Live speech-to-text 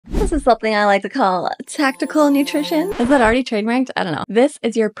This is something I like to call tactical nutrition. Is that already trademarked? I don't know. This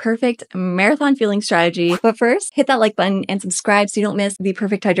is your perfect marathon fueling strategy. But first, hit that like button and subscribe so you don't miss the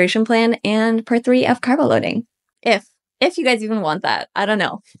perfect hydration plan and part 3 of carbo loading. If you guys even want that. I don't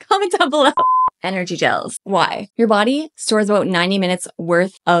know. Comment down below. Energy gels. Why? Your body stores about 90 minutes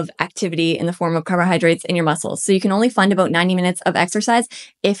worth of activity in the form of carbohydrates in your muscles. So you can only fund about 90 minutes of exercise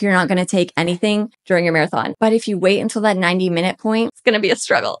if you're not going to take anything during your marathon. But if you wait until that 90-minute point, it's going to be a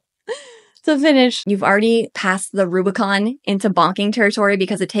struggle. To finish, you've already passed the Rubicon into bonking territory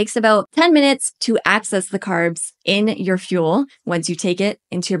because it takes about 10 minutes to access the carbs in your fuel. Once you take it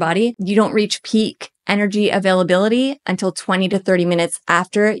into your body, you don't reach peak energy availability until 20 to 30 minutes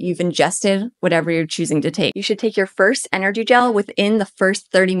after you've ingested whatever you're choosing to take. You should take your first energy gel within the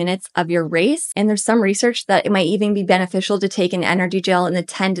first 30 minutes of your race. And there's some research that it might even be beneficial to take an energy gel in the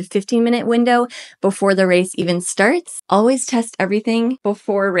 10 to 15 minute window before the race even starts. Always test everything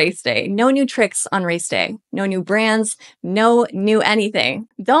before race day. No new tricks on race day. No new brands, no new anything.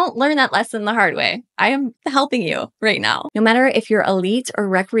 Don't learn that lesson the hard way. I am helping you right now. No matter if you're elite or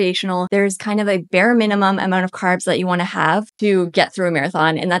recreational, there's kind of a bare minimum amount of carbs that you want to have to get through a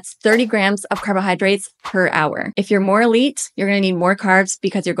marathon, and that's 30 grams of carbohydrates per hour. If you're more elite, you're going to need more carbs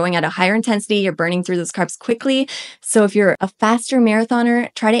because you're going at a higher intensity, you're burning through those carbs quickly. So if you're a faster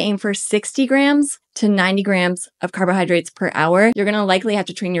marathoner, try to aim for 60 grams to 90 grams of carbohydrates per hour. You're going to likely have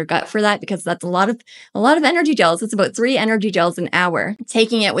to train your gut for that because that's a lot of energy gels. It's about 3 energy gels an hour.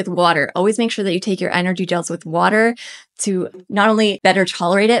 Taking it with water. Always make sure that you take your energy gels with water to not only better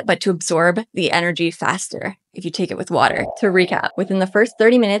tolerate it, but to absorb the energy faster if you take it with water. To recap, within the first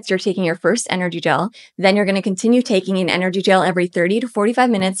 30 minutes, you're taking your first energy gel. Then you're going to continue taking an energy gel every 30 to 45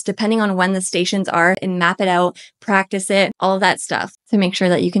 minutes, depending on when the stations are, and map it out, practice it, all of that stuff to make sure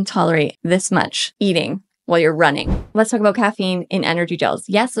that you can tolerate this much eating while you're running. Let's talk about caffeine in energy gels.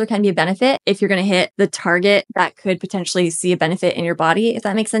 Yes, there can be a benefit if you're going to hit the target that could potentially see a benefit in your body. If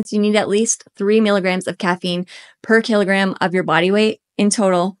that makes sense, you need at least 3 milligrams of caffeine per kilogram of your body weight in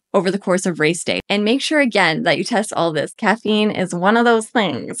total over the course of race day. And make sure again that you test all this. Caffeine is one of those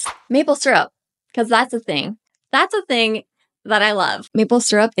things. Maple syrup, because that's a thing. That's a thing that I love. Maple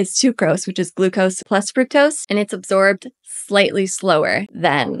syrup is sucrose, which is glucose plus fructose, and it's absorbed slightly slower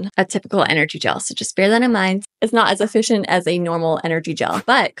than a typical energy gel. So just bear that in mind. It's not as efficient as a normal energy gel,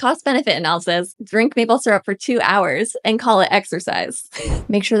 but cost-benefit analysis, drink maple syrup for 2 hours and call it exercise.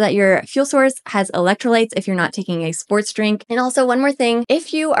 Make sure that your fuel source has electrolytes if you're not taking a sports drink. And also one more thing,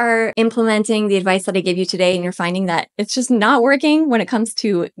 if you are implementing the advice that I gave you today and you're finding that it's just not working when it comes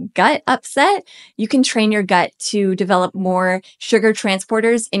to gut upset, you can train your gut to develop more sugar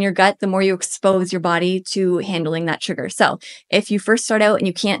transporters in your gut the more you expose your body to handling that sugar. So if you first start out and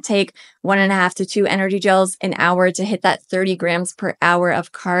you can't take 1.5 to 2 energy gels an hour to hit that 30 grams per hour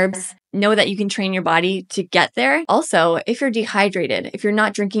of carbs, know that you can train your body to get there. Also, if you're dehydrated, if you're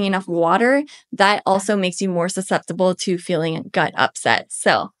not drinking enough water, that also makes you more susceptible to feeling gut upset.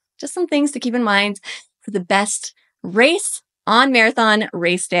 So just some things to keep in mind for the best race on marathon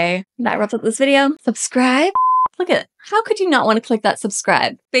race day. That wraps up this video. Subscribe. Look at it. How could you not want to click that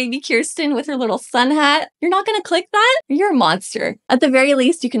subscribe? Baby Kirsten with her little sun hat. You're not going to click that? You're a monster. At the very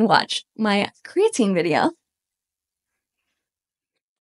least, you can watch my creatine video.